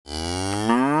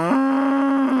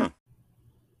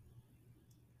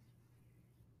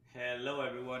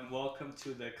welcome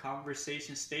to the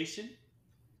Conversation Station.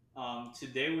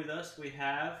 Today with us we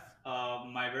have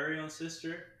my very own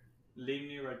sister,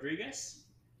 Libni Rodriguez.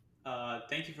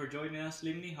 Thank you for joining us,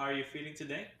 Libni. How are you feeling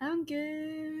today? I'm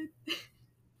good.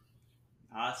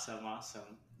 Awesome,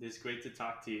 awesome. It's great to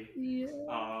talk to you.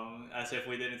 Yeah. As if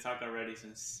we didn't talk already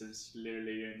since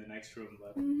literally you're in the next room,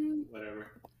 but hmm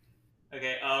whatever.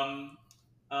 Okay.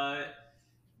 Uh,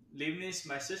 Libni's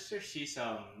my sister.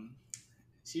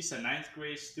 She's a ninth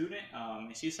grade student.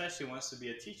 And she says she wants to be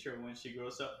a teacher when she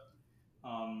grows up.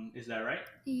 Is that right?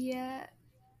 Yeah.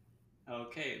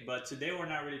 Okay, but today we're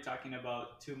not really talking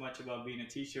about too much about being a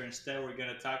teacher. Instead, we're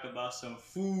gonna talk about some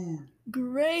food.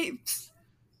 Grapes.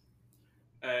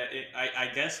 I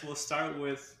guess we'll start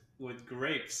with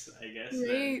grapes. I guess then.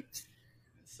 Grapes.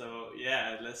 So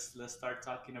yeah, let's start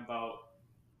talking about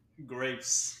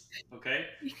grapes. Okay.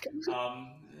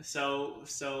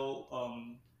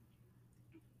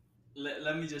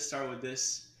 Let me just start with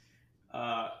this.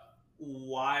 Uh,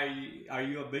 why are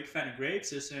you a big fan of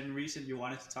grapes? Is there any reason you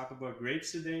wanted to talk about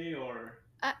grapes today, or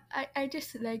I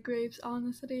just like grapes,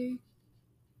 honestly.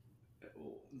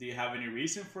 do you have any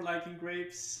reason for liking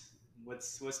grapes?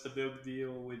 What's the big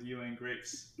deal with you and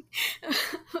grapes? I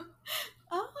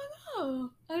don't know.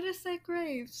 I just like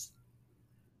grapes.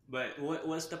 But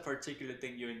what's the particular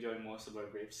thing you enjoy most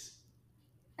about grapes?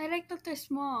 I like that they're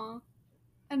small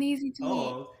and easy to eat.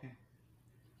 Oh, okay.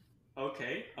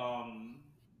 Okay.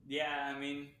 Yeah, I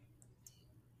mean,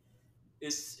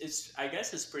 it's I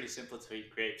guess it's pretty simple to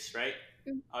eat grapes, right?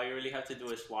 All you really have to do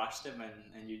is wash them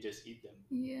and you just eat them.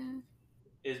 Yeah.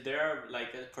 Is there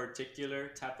like a particular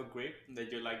type of grape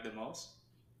that you like the most?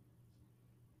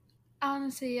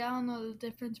 Honestly, I don't know the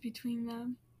difference between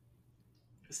them.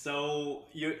 So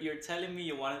you're telling me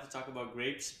you wanted to talk about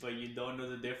grapes, but you don't know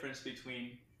the difference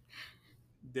between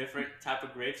different type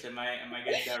of grapes. Am I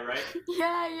getting that right?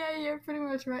 Yeah, you're pretty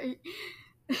much right.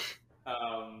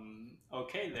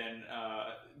 Okay then.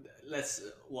 Let's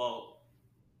well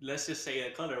let's just say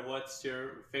a color. What's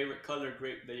your favorite color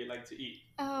grape that you like to eat?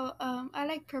 Oh, I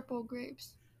like purple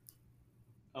grapes.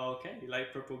 Okay, you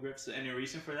like purple grapes. Any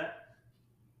reason for that?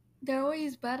 They're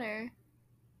always better.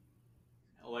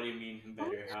 What do you mean I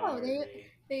better? don't How know. are they?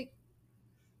 They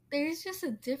there's just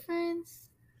a difference.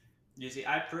 You see,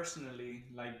 I personally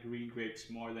like green grapes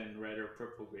more than red or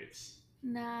purple grapes.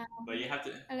 Nah, But you have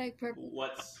to. I like purple.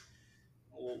 What's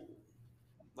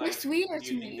They're like? sweeter Do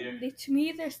to you think they're me. To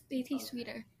me, they taste okay?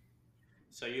 sweeter.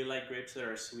 So you like grapes that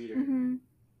are sweeter. Mm-hmm.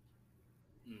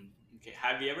 Mm, okay.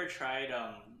 Have you ever tried?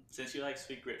 Since you like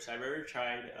sweet grapes, have you ever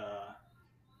tried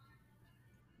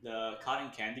the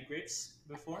cotton candy grapes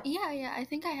before? Yeah, I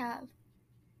think I have.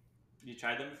 You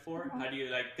tried them before? Uh-huh. How do you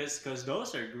like? Cause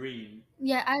those are green,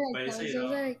 Yeah, I but like you say those. you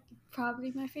Those don't. are like,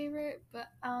 probably my favorite, but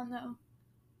I don't know.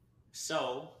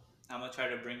 So I'm gonna try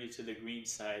to bring you to the green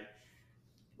side.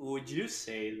 Would you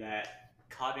say that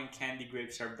cotton candy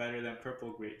grapes are better than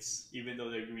purple grapes, even though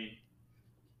they're green?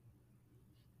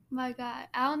 My God,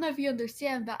 I don't know if you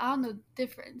understand, but I don't know the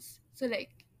difference. So like,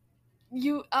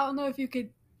 I don't know if you could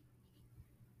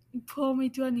pull me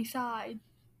to any side.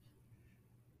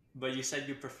 But you said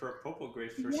you prefer purple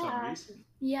grapes for some Yeah, reason.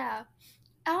 yeah.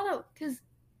 I don't know, cause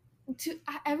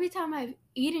every time I've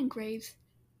eaten grapes,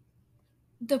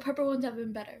 the purple ones have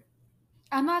been better.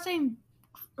 I'm not saying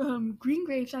green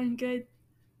grapes aren't good.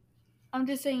 I'm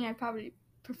just saying I probably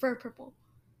prefer purple.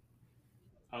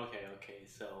 Okay, okay.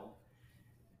 So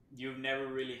you've never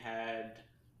really had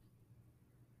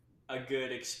a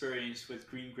good experience with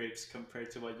green grapes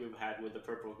compared to what you've had with the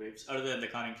purple grapes, other than the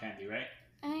cotton candy, right?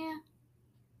 Yeah.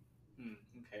 Hmm.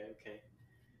 Okay, okay.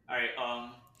 All right.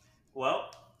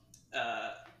 Well,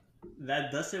 uh,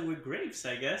 that does it with grapes,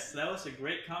 I guess. That was a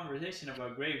great conversation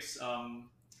about grapes.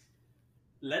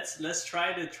 Let's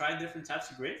try different types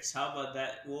of grapes. How about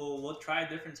that? We'll try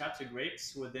different types of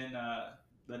grapes within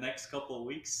the next couple of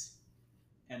weeks,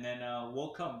 and then we'll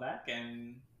come back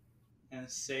and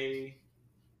say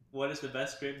what is the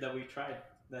best grape that we tried.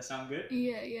 That sound good?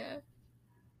 Yeah.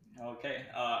 Okay.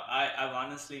 I've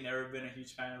honestly never been a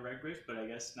huge fan of red grapes, but I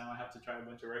guess now I have to try a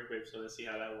bunch of red grapes, so let's see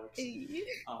how that works.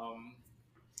 Um,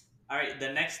 all right.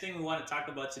 The next thing we want to talk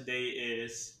about today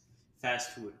is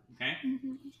fast food. Okay.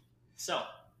 hmm So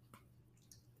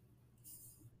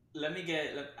let me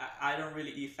get. I don't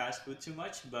really eat fast food too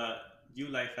much, but you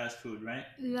like fast food, right?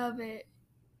 Love it.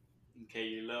 Okay,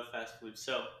 you love fast food.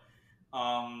 So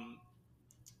um,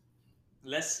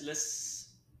 let's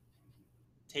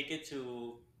take it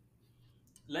to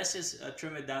let's just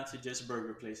trim it down to just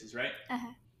burger places, right?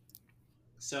 Uh-huh.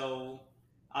 So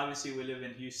obviously we live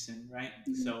in Houston, right?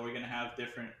 hmm So we're gonna have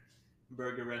different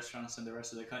burger restaurants in the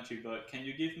rest of the country. But can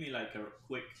you give me like a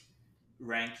quick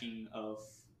ranking of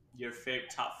your favorite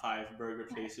top five burger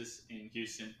places in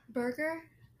Houston. Burger.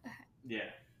 Yeah.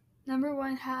 Number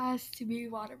one has to be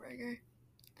Whataburger,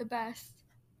 the best.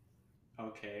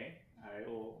 Okay. All right.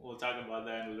 We'll talk about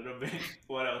that in a little bit.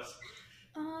 What else?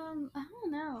 I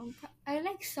don't know. I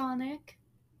like Sonic.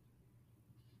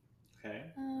 Okay.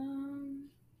 Um,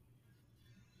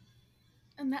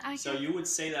 and then I So guess you would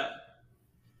say that.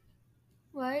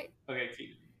 what? Okay.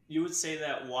 You would say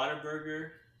that Whataburger.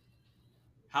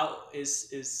 How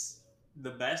is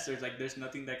the best? There's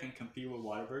nothing that can compete with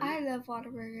Whataburger. I love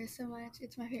Whataburger so much.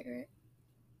 It's my favorite.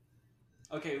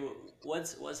 Okay.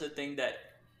 What's the thing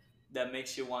that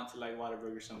makes you want to like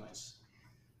Whataburger so much?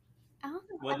 I don't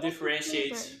know. I What like the flavor.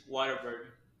 differentiates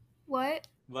Whataburger? What?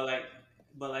 But like,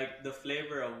 but like the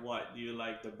flavor of what? Do you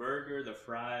like the burger, the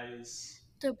fries,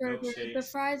 The burger. The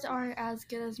milkshakes? fries aren't as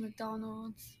good as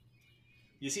McDonald's.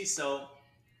 You see, so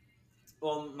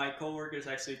well, my coworkers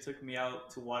actually took me out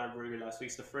to Whataburger last week.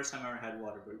 It's the first time I ever had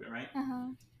Whataburger, right? Uh huh.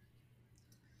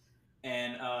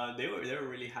 And they were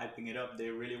really hyping it up. They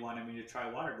really wanted me to try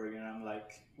Whataburger, and I'm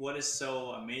like, what is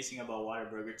so amazing about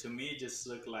Whataburger? To me, it just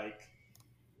looked like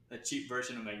a cheap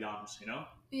version of McDonald's. You know,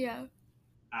 Yeah.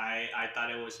 I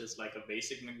thought it was just like a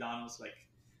basic McDonald's, like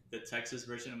the Texas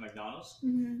version of McDonald's.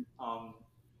 Mhm. Um,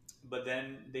 but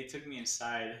then they took me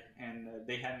inside and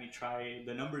they had me try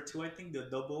the number two, I think,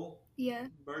 the Yeah.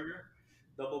 burger.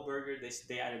 Double burger.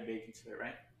 They added bacon to it,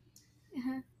 right? Uh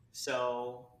huh.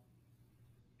 So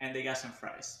and they got some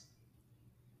fries.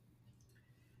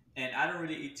 And I don't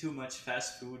really eat too much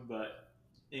fast food, but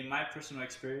in my personal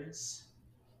experience,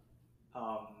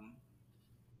 um,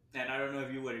 and I don't know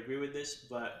if you would agree with this,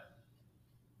 but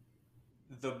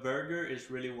the burger is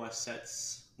really what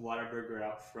sets Whataburger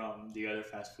out from the other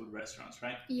fast food restaurants,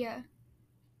 right? Yeah.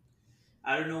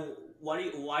 I don't know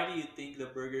why do you think the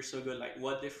burger is so good? Like,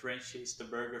 what differentiates the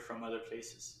burger from other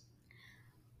places?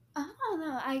 I don't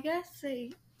know. I guess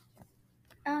like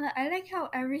I don't know. I like how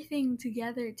everything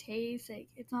together tastes. Like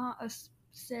it's not a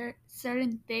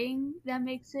certain thing that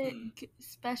makes it Hmm.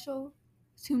 special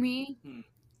to me. Hmm.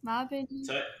 My opinion.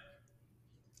 So,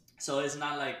 so it's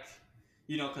not like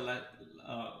you know,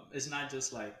 it's not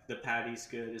just like the patty's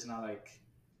good. It's not like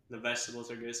the vegetables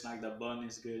are good. It's not like the bun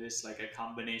is good. It's like a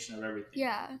combination of everything.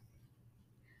 Yeah. Hmm.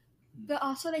 But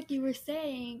also like you were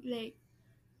saying, like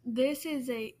this is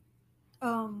a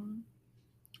um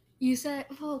you said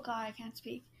oh god I can't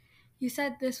speak. You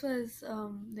said this was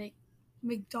like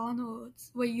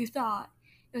McDonald's what you thought.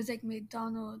 It was like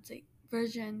McDonald's like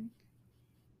version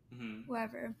Hmm.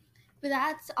 whatever. But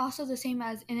that's also the same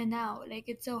as In and Out. Like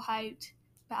it's so hyped,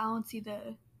 but I don't see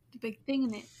the big thing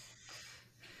in it.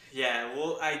 Yeah,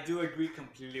 well, I do agree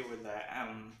completely with that.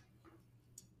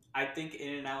 I think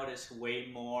In and Out is way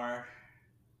more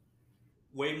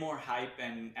hype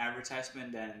and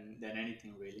advertisement than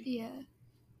anything really. Yeah.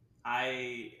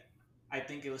 I I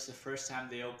think it was the first time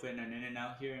they opened an In and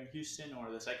Out here in Houston,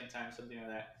 or the second time, something like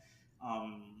that.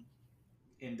 Um,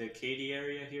 in the Katy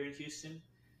area here in Houston,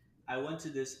 I went to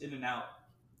this In and Out,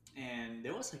 and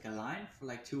there was like a line for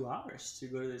like 2 hours to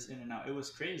go to this In and Out. It was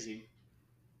crazy,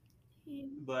 Yeah.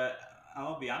 but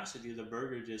I'll be honest with you, the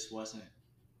burger just wasn't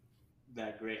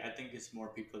that great. I think it's more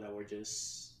people that were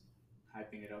just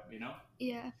hyping it up, you know.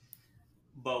 Yeah.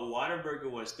 But Whataburger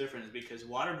was different because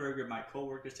Whataburger, my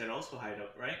coworkers had also hyped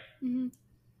up, right? Hmm.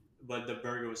 But the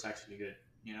burger was actually good,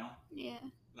 you know. Yeah.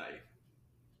 Like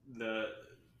the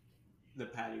the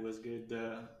patty was good,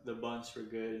 the buns were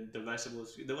good, the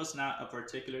vegetables. There was not a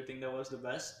particular thing that was the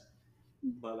best,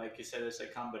 but like you said, it's a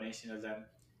combination of them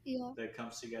Yeah. that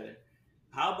comes together.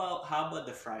 How about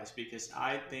the fries? Because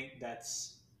I think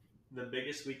that's the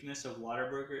biggest weakness of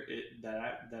Whataburger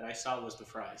that I saw was the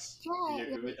fries. Do Yeah. you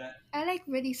agree with Like, that? I like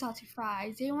really salty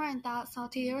fries. They weren't that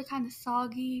salty. They were kind of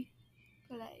soggy,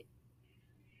 but like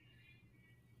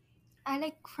I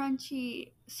like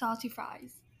crunchy salty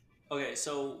fries. Okay,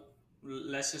 so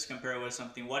let's just compare it with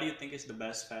something. What do you think is the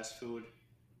best fast food?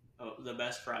 The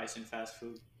best fries in fast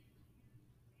food?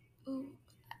 Ooh.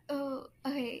 Oh,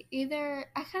 okay. Either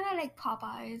I kind of like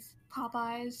Popeyes.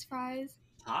 Popeyes fries.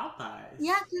 Yeah, Popeyes.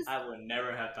 cause I would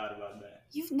never have thought about that.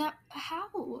 you've never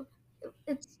how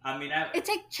it's I mean, I it's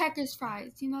like Checkers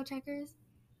fries. You know Checkers?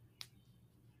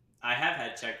 I have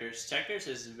had Checkers. Checkers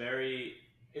is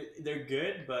they're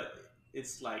good, but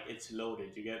it's like it's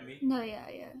loaded. You get me? No, yeah,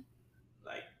 yeah.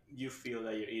 Like you feel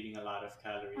that you're eating a lot of Uh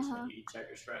calories when huh. you eat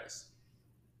Checkers fries.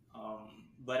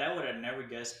 But I would have never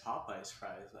guessed Popeyes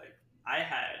fries. Like I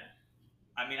had,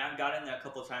 I mean, I've gotten there a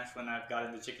couple times when I've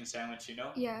gotten the chicken sandwich, you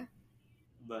know. Yeah.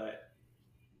 But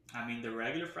I mean, the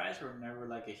regular fries were never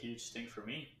like a huge thing for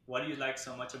me. What do you like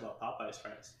so much about Popeyes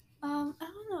fries? I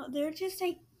don't know. They're just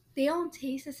like they don't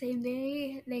taste the same.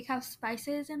 They like have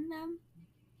spices in them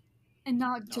and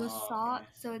not just Oh, salt. okay.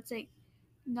 So it's like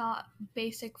not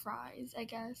basic fries, I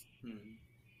guess. Hmm.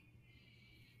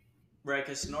 Right,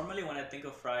 because normally when I think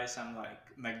of fries, I'm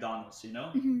like McDonald's. You know,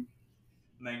 Hmm.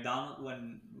 McDonald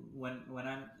when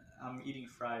I'm eating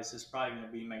fries, it's probably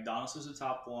gonna be McDonald's is the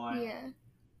top one. Yeah.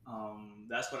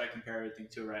 That's what I compare everything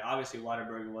to, right? Obviously,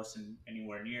 Whataburger wasn't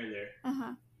anywhere near there, Uh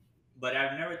huh. but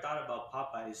I've never thought about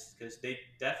Popeyes because they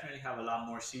definitely have a lot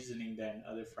more seasoning than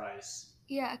other fries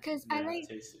Yeah, cause that I've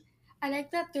tasted. I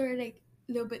like that they're like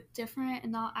a little bit different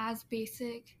and not as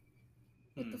basic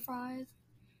with the Hmm. fries.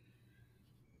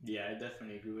 Yeah, I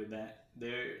definitely agree with that.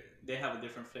 They have a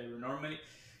different flavor. Normally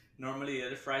the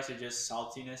other fries are just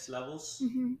saltiness levels,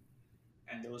 Hmm.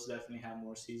 and those definitely have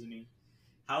more seasoning.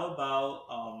 How about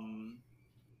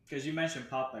because you mentioned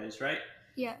Popeyes, right?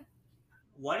 Yeah.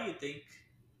 What do you think?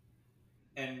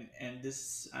 And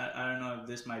this I don't know if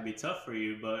this might be tough for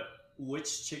you, but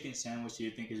which chicken sandwich do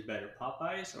you think is better,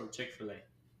 Popeyes or Chick-fil-A?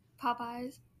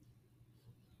 Popeyes.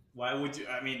 Why would you?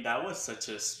 I mean, that was such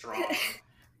a strong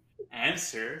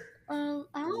answer. I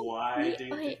don't Why see. do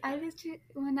you Okay, think that?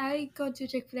 when I go to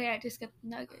Chick Fil A, I just get the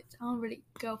nuggets. I don't really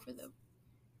go for the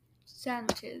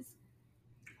sandwiches.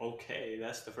 Okay,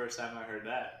 that's the first time I heard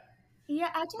that.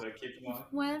 Yeah, I just But keep going.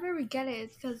 whenever we get it,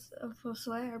 it's because of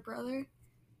Josue, our brother.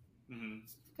 Hmm.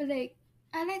 But like,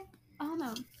 I like I don't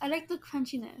know. I like the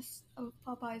crunchiness of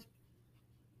Popeyes.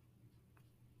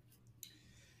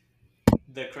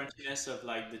 The crunchiness of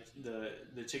like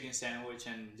the chicken sandwich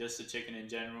and just the chicken in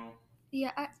general.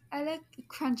 Yeah, I like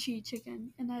crunchy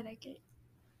chicken, and I like it.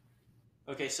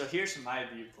 Okay, so here's my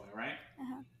viewpoint, right?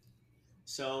 Uh-huh.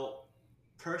 So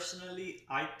personally,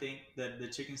 I think that the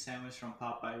chicken sandwich from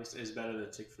Popeyes is better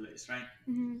than Chick-fil-A's, right?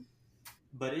 Hmm.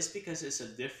 But it's because it's a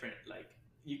different like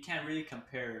you can't really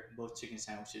compare both chicken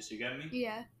sandwiches. You get me?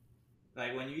 Yeah.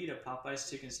 Like when you eat a Popeyes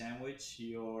chicken sandwich,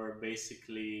 you're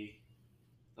basically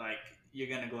like you're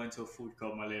gonna go into a food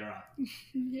coma later on.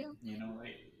 Yeah. You know,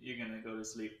 like, you're gonna go to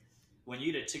sleep. When you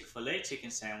eat a Chick-fil-A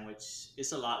chicken sandwich,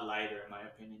 it's a lot lighter in my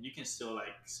opinion. You can still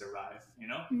like survive. You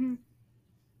know. Hmm.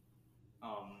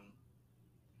 Um,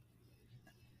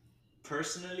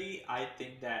 Personally, I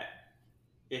think that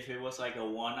if it was like a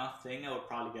one-off thing, I would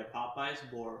probably get Popeyes.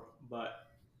 But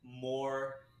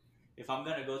more, if I'm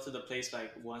gonna go to the place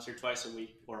like once or twice a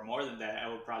week or more than that, I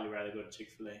would probably rather go to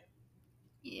Chick-fil-A.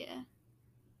 Yeah.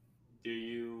 Do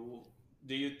you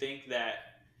do you think that?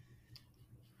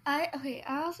 I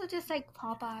also just like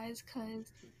Popeyes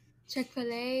because Chick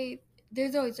Fil A.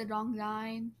 There's always a long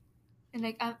line, and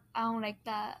like I don't like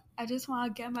that. I just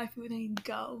want to get my food and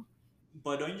go.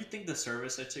 But don't you think the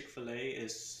service at Chick-fil-A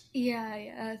is Yeah,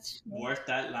 yeah, that's true. worth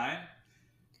that line?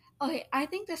 Okay, I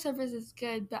think the service is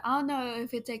good, but I don't know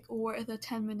if it's like worth a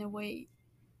 10-minute wait.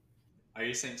 Are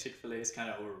you saying Chick-fil-A is kind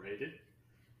of overrated?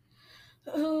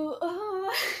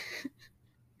 Oh,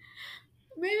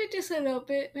 maybe just a little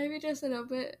bit. Maybe just a little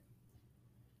bit.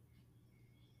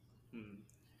 Hmm.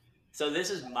 So this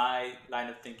is my line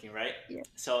of thinking, right? Yeah.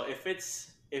 So if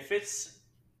it's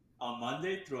a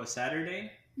Monday through a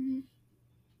Saturday, Hmm.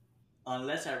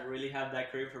 unless I really have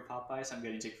that craving for Popeyes, I'm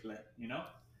getting Chick-fil-A. You know.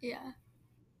 Yeah.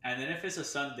 And then if it's a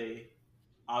Sunday,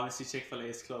 obviously Chick-fil-A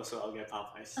is closed, so I'll get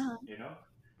Popeyes. Uh-huh. You know,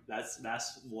 that's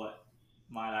what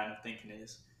my line of thinking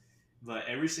is. But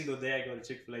every single day I go to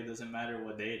Chick-fil-A, doesn't matter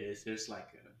what day it is. There's like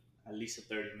at least a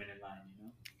 30-minute line. You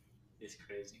know, it's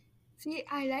crazy. See,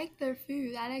 I like their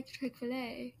food. I like Chick Fil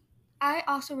A. I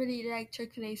also really like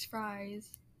Chick Fil A's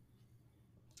fries.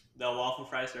 The waffle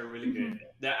fries are really good.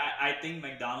 Hmm. I think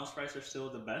McDonald's fries are still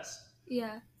the best,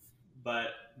 Yeah. but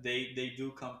they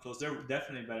do come close. They're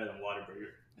definitely better than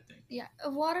Whataburger. I think. Yeah. A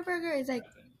Whataburger is like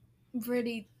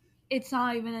really. It's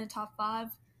not even in the top five.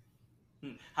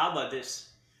 How about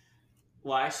this?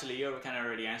 Well, actually, you kind of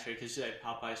already answered because you said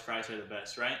Popeye's fries are the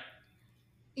best, right?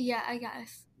 Yeah, I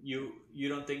guess. You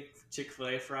don't think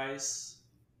Chick-fil-A fries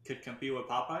could compete with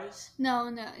Popeyes? No,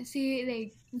 no. See,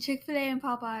 like Chick Fil A and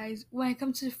Popeyes, when it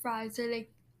comes to fries, they're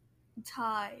like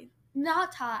tied.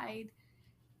 Not tied.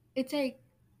 It's like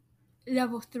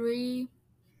level three.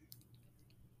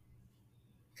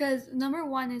 Because number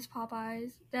one is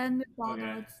Popeyes, then Okay.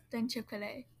 McDonald's, then Chick Fil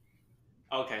A.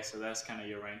 Okay, so that's kind of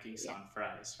your rankings Yeah. on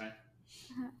fries, right?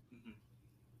 Uh-huh. Hmm.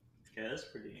 Okay, that's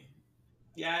pretty.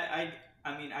 Yeah,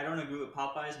 I mean I don't agree with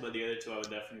Popeyes, but the other two I would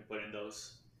definitely put in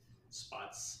those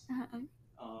spots. Uh-huh.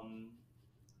 Um,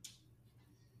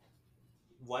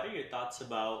 what are your thoughts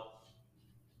about?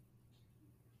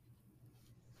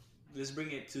 Let's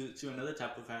bring it to another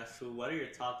type of fast food. What are your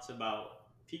thoughts about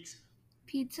pizza?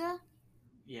 Pizza?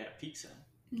 Yeah, pizza.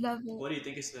 Love it. What do you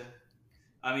think is the?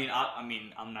 I mean,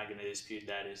 I'm not gonna dispute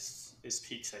that is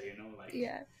pizza, you know, like,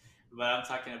 Yeah. but I'm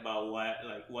talking about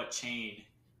what chain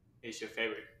is your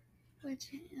favorite? Which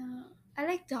I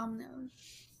like Domino's,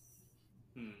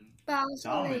 Hmm. but I also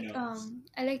like Domino's.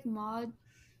 I like Mod.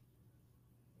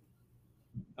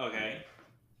 Okay.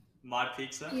 Mod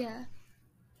pizza. Yeah,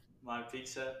 Mod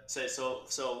pizza.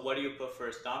 So what do you put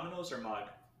first, Domino's or Mod?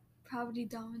 probably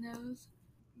Domino's.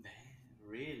 Man,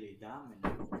 really,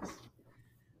 Domino's.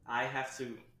 I have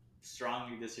to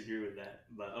strongly disagree with that,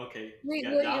 but okay. Wait,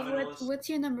 Yeah, wait, Domino's. what's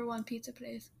your number one pizza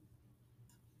place?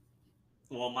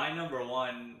 Well, my number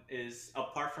one is,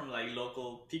 apart from like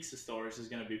local pizza stores, is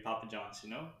gonna be Papa John's.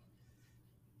 You know,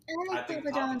 I I like think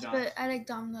Papa Papa John's, but John's. I like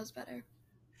Domino's better.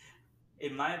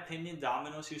 In my opinion,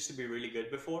 Domino's used to be really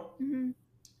good before, Hmm.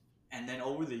 and then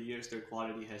over the years, their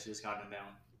quality has just gotten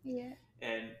down. Yeah.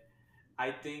 And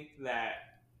I think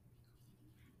that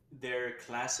their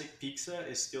classic pizza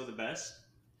is still the best,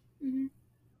 Hmm.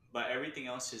 but everything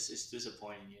else is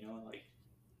disappointing. You know, like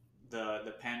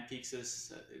the pan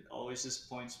pizzas, it always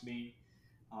disappoints me.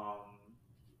 Um,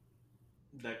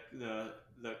 the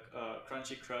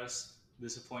crunchy crust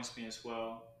disappoints me as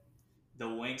well. The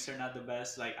wings are not the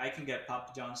best. Like, I can get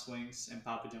Papa John's wings and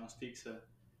Papa John's pizza,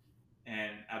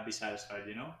 and I'd be satisfied.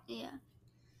 You know. Yeah.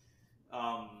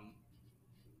 Um,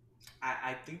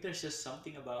 I think there's just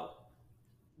something about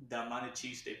the amount of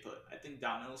cheese they put. I think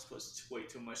Domino's puts way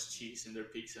too much cheese in their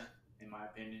pizza, in my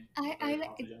opinion, I compared to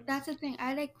Papa like John's. that's the thing.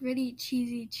 I like really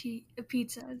cheesy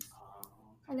pizzas. Oh,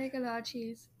 I like a lot of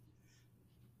cheese.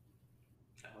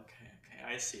 okay,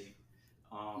 I see.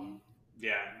 Yeah. Um,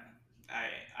 yeah,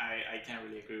 I can't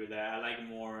really agree with that. I like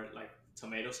more like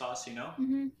tomato sauce, you know.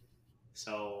 Hmm.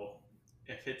 So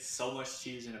if it's so much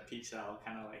cheese in a pizza, I'll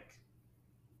kind of like,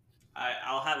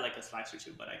 I'll have like a slice or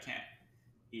two, but I can't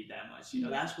eat that much. You know,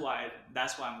 Yeah.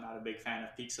 that's why I'm not a big fan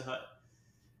of Pizza Hut,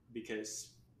 because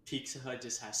Pizza Hut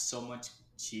just has so much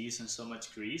cheese and so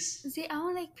much grease. See, I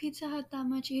don't like Pizza Hut that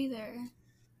much either.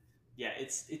 Yeah,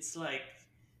 it's like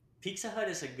Pizza Hut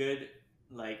is a good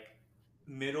like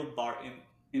middle bar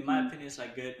in my Hmm. opinion, it's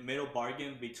like good middle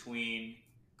bargain between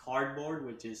cardboard,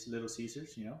 which is Little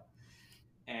Caesars, you know,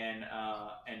 and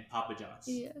Papa John's.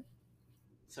 Yeah.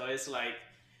 So it's like,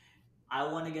 I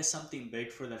want to get something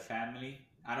big for the family.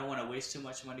 I don't want to waste too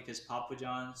much money, because Papa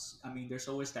John's, I mean, there's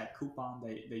always that coupon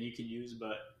that you can use,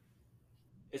 but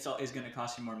it's going to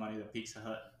cost you more money than Pizza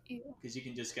Hut, Yeah. because you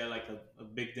can just get like a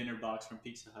big dinner box from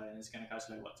Pizza Hut, and it's going to cost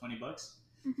you like what, $20.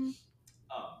 Hmm.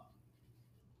 Um,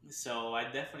 so I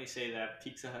definitely say that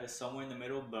Pizza Hut is somewhere in the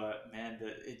middle, but man,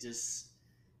 it's just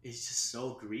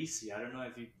so greasy. I don't know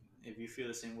if you feel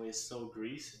the same way. It's so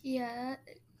greasy. Yeah.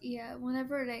 Yeah.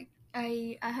 Whenever like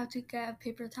I have to get a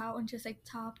paper towel and just like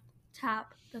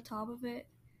tap the top of it.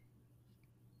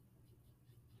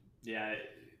 Yeah,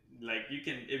 like, you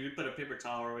can, if you put a paper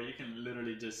towel over, you can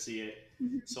literally just see it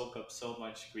Hmm. soak up so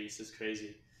much grease. It's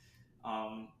crazy.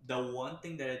 The one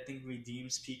thing that I think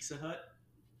redeems Pizza Hut,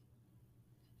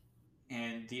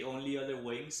 and the only other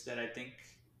wings that I think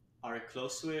are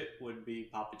close to it, would be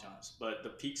Papa John's. But the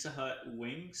Pizza Hut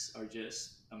wings are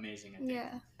just amazing. I think,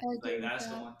 Yeah, I agree like, with that's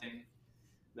the that. one thing.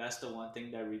 That's the one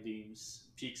thing that redeems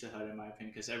Pizza Hut, in my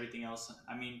opinion, because everything else.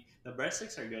 I mean, the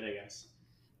breadsticks are good, I guess,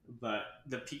 but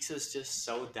the pizza is just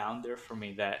so down there for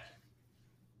me that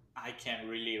I can't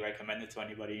really recommend it to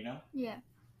anybody. You know. Yeah.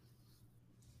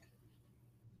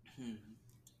 Hmm.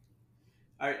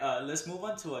 All right, let's move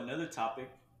on to another topic.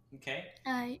 Okay.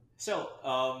 I. So,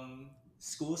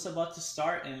 school's about to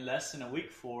start in less than a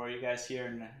week for you guys here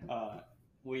in,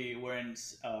 we're in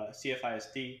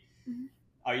CFISD. Mhm.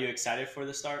 Are you excited for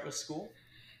the start of school?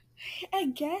 I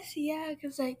guess yeah,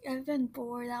 cause like I've been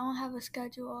bored. I don't have a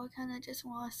schedule. I kind of just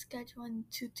want a schedule and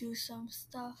to do some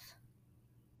stuff.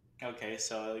 Okay,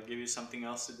 so I'll give you something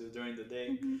else to do during the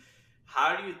day. Hmm.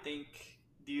 How do you think?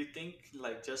 Do you think,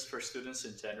 like, just for students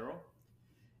in general,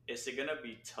 is it gonna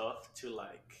be tough to,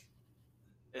 like,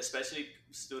 especially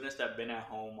students that have been at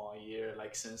home all year,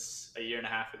 like since a year and a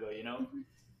half ago? You know, Hmm.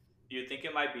 do you think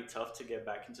it might be tough to get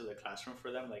back into the classroom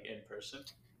for them, like, in person?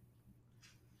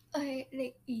 Okay,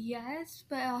 like yes,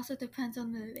 but it also depends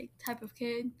on the like type of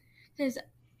kid. Cause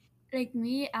like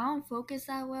me, I don't focus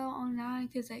that well online.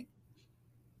 Cause like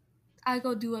I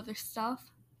go do other stuff.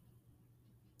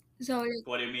 So like,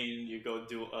 What do you mean you go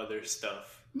do other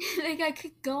stuff? like I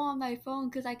could go on my phone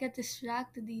because I get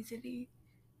distracted easily.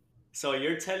 So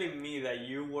you're telling me that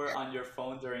you were on your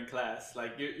phone during class,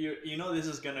 like, you know this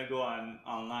is gonna go on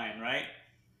online, right?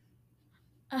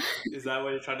 Is that what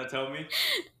you're trying to tell me?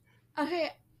 Okay,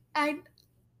 I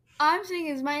I'm saying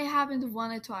it might happen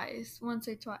once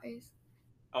or twice.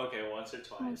 Okay, once or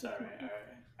twice. once or All right, all twice.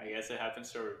 right. I guess it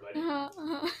happens to everybody.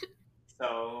 Uh-huh.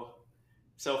 So,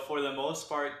 so for the most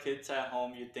part, kids at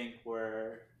home, you think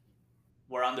were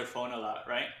on their phone a lot,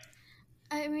 right?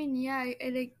 I mean, yeah,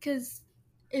 like, cause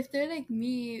if they're like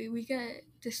me, we get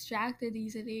distracted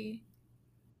easily.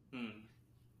 Hmm.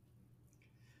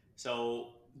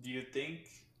 So, do you think?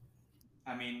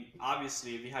 I mean,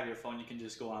 obviously, if you have your phone, you can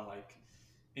just go on like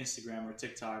Instagram or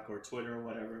TikTok or Twitter or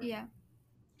whatever, Yeah.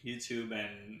 YouTube,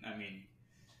 and I mean,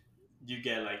 you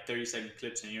get like 30-second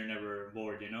clips and you're never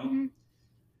bored, you know? Hmm.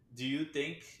 Do you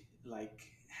think like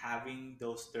having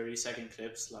those 30-second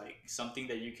clips, like something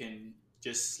that you can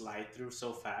just slide through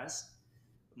so fast,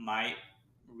 might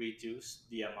reduce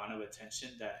the amount of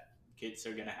attention that kids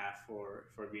are gonna have for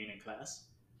being in class?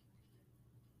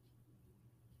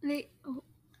 Like, oh,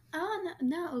 I don't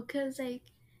know, cause like,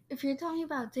 if you're talking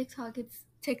about TikTok.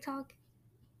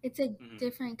 It's like Hmm.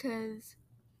 different, cause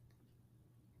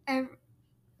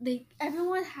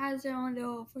everyone has their own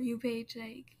little for you page.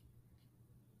 Like,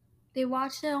 they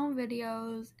watch their own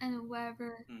videos and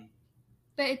whatever, Mm.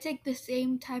 but it's like the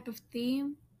same type of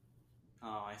theme.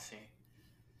 Oh, I see.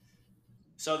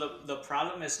 So the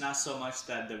problem is not so much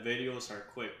that the videos are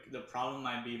quick. The problem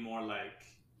might be more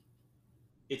like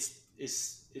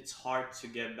it's hard to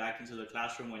get back into the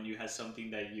classroom when you had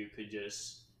something that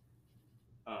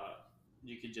uh,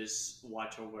 you could just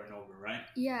watch over and over, right?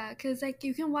 Yeah, cause like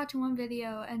you can watch one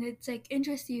video and it's like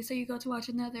interests you, so you go to watch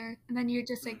another, and then you're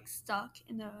just Mm. like stuck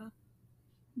in a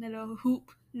little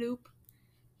hoop loop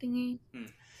thingy.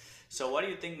 Mm. So what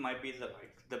do you think might be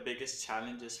the biggest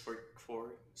challenges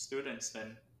for students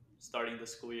then starting the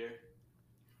school year?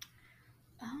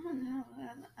 I don't know.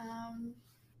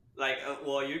 Like,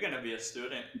 well, you're gonna be a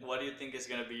student. What do you think is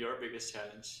gonna be your biggest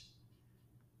challenge?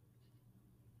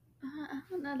 I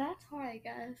don't know. That's hard, I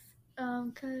guess.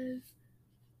 Cause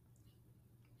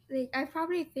like I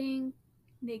probably think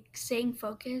like staying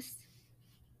focused.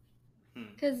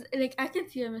 Hmm. Cause like I could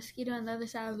see a mosquito on the other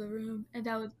side of the room, and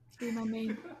that would be my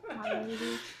main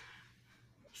priority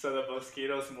So the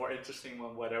mosquito's more interesting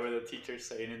than whatever the teacher's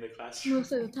saying in the classroom.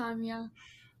 most of the time. Yeah.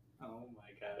 Oh my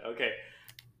god. Okay.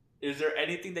 Is there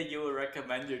anything that you would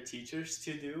recommend your teachers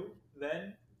to do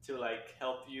then to like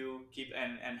help you keep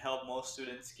and help most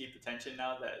students keep attention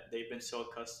now that they've been so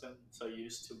accustomed, so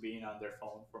used to being on their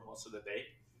phone for most of the day?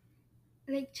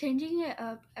 Like changing it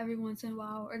up every once in a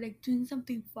while, or like doing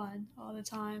something fun all the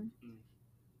time. Mm.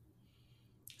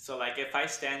 So like if I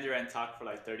stand there and talk for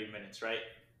like 30 minutes, right?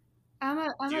 I'm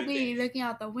Do gonna you think be looking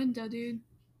out the window, dude.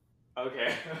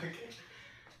 okay, okay.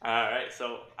 All right.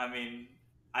 So I mean,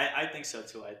 I think so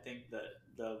too. I think that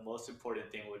the most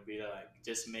important thing would be to like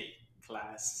just make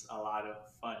class a lot of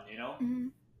fun, you know? Hmm.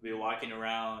 Be walking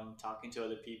around, talking to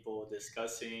other people,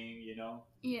 discussing, you know,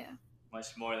 Yeah.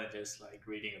 much more than just like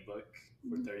reading a book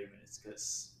for Hmm. 30 minutes.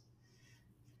 Because,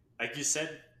 like you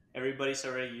said, everybody's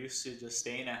already used to just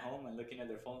staying at home and looking at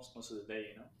their phones most of the day,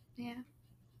 you know? Yeah.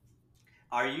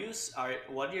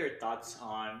 What are your thoughts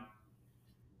on,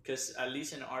 because at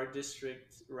least in our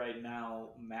district right now,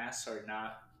 masks are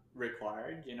not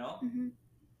required, you know? Hmm.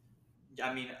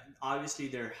 I mean, obviously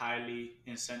they're highly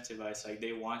incentivized. Like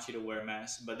they want you to wear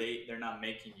masks, but they're not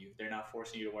making you. They're not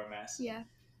forcing you to wear masks. Yeah.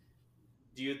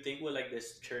 Do you think with like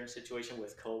this current situation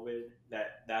with COVID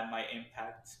that might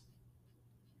impact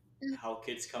how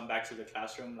kids come back to the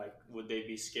classroom? Like, would they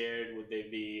be scared? Would they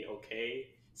be okay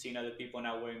seeing other people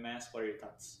not wearing masks? What are your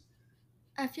thoughts?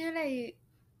 I feel like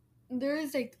there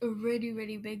is like a really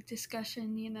really big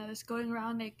discussion, that's going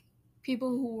around, like people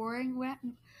who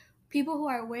people who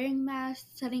are wearing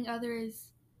masks telling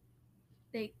others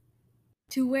like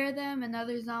to wear them and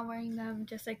others not wearing them,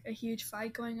 just like a huge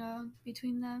fight going on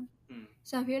between them. Hmm.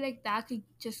 So I feel like that could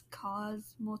just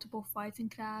cause multiple fights in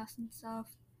class and stuff.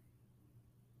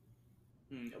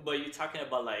 Hmm. But you talking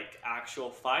about like actual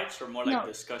fights or more like No,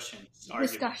 discussions,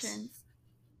 arguments? discussions.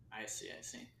 I see, I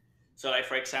see. So like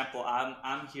for example,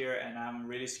 I'm here and I'm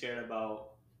really scared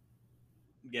about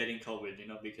getting COVID, you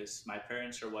know, because my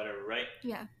parents or whatever, right?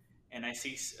 Yeah. And I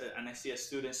see a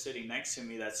student sitting next to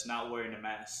me that's not wearing a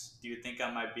mask. Do you think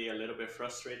I might be a little bit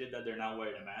frustrated that they're not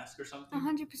wearing a mask or A something?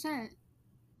 100%.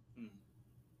 Hmm.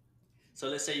 So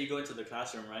let's say you go into the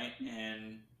classroom, right?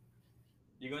 And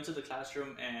you go into the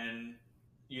classroom and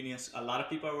a lot of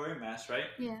people are wearing masks, right?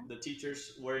 Yeah. The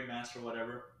teachers wearing masks or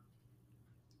whatever.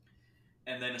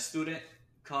 And then a student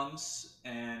comes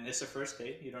and it's the first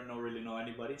day. You don't really know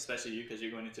anybody, especially you because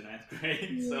you're going into ninth grade.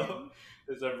 Yeah. So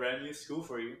it's a brand new school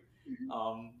for you. Mhm.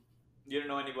 Um, you don't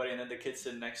know anybody, and then the kid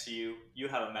sitting next to you, you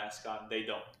have a mask on, they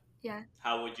don't. Yeah.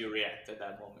 How would you react at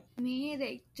that moment? Me,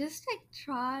 like, just like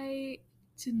try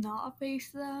to not face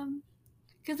them.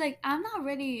 Cause like I'm not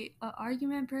really an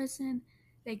argument person.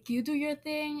 Like you do your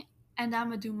thing, and I'm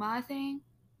gonna do my thing.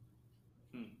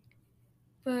 Hmm.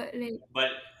 But like But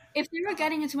if they were uh-huh.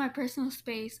 getting into my personal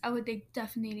space, I would like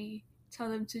definitely tell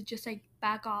them to just like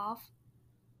back off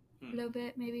a Hmm. little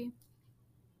bit, maybe.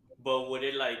 But would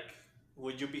it like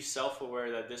would you be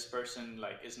self-aware that this person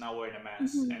like is not wearing a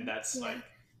mask and that's Yeah. like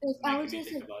Like I would making me just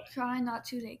think like about try not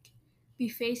to like be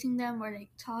facing them or like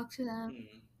talk to them. it?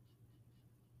 Hmm.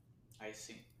 I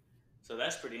see. So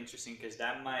that's pretty interesting because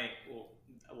that might well,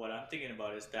 what I'm thinking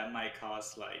about is that might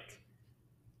cause like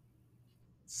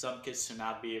some kids to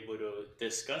not be able to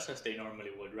discuss as they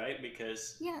normally would, right?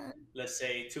 Because Yeah, let's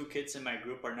say two kids in my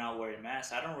group are not wearing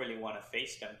masks, I don't really want to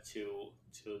face them to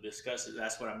discuss it.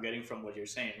 That's what I'm getting from what you're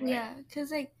saying, right? yeah.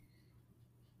 Cause like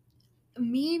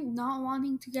me not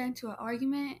wanting to get into an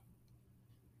argument,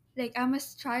 like I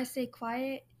must try to stay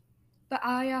quiet. But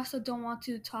I also don't want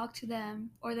to talk to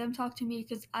them or them talk to me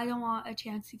because I don't want a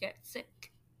chance to get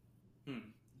sick.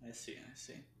 Hmm. I see. I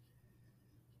see.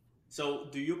 So,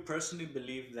 do you personally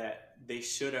believe that they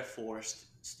should have forced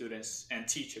students and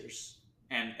teachers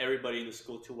and everybody in the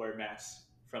school to wear masks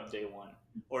from day one?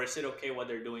 Or is it okay what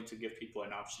they're doing to give people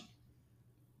an option?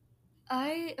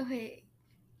 Okay.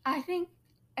 I think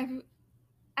every,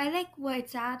 I like what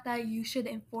it's at that you should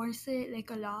enforce it like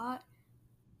a lot,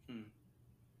 Hmm.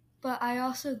 but I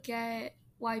also get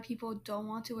why people don't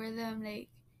want to wear them, like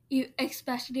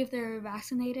especially if they're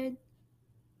vaccinated.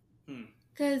 Hmm.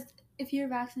 Because if you're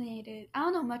vaccinated, I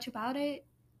don't know much about it,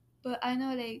 but I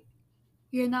know like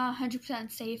you're not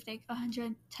 100% safe, like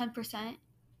 110%.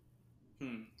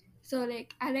 Hmm. So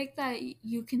like I like that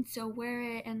you can still wear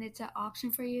it and it's an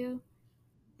option for you.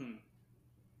 Hmm.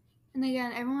 And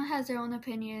again, everyone has their own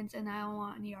opinions, and I don't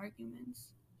want any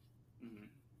arguments. Hmm.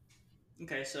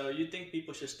 Okay, so you think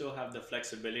people should still have the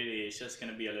flexibility. It's just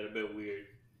going to be a little bit weird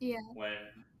Yeah. when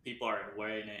people are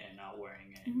wearing it and not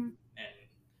wearing it. Hmm.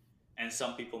 And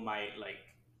some people might like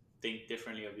think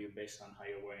differently of you based on how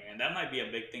you're wearing it. And that might be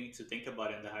a big thing to think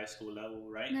about in the high school level,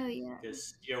 right? No, yeah.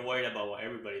 Because you're worried about what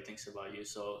everybody thinks about you.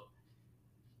 So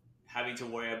having to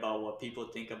worry about what people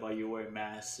think about you wearing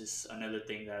masks is another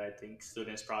thing that I think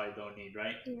students probably don't need,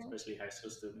 right? Yeah. Especially high school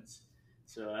students.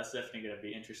 So that's definitely going to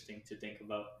be interesting to think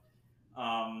about.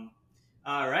 Um,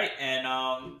 all right, and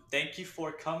thank you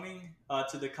for coming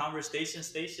to the conversation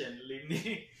station,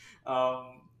 Libni.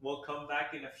 We'll come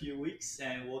back in a few weeks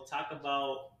and we'll talk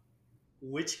about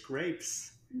which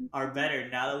grapes are better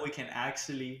now that we can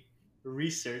actually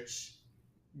research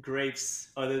grapes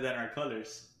other than our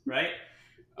colors, right?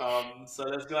 So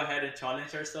let's go ahead and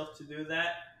challenge ourselves to do that.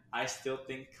 I still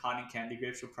think cotton candy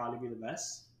grapes would probably be the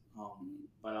best,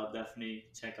 but I'll definitely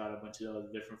check out a bunch of other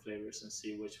different flavors and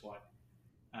see which one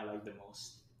I like the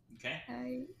most. Okay.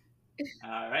 I.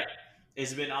 All right.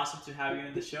 It's been awesome to have you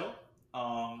in the show.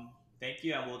 Thank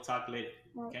you, and we'll talk later.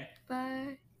 Well, Okay.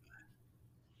 bye.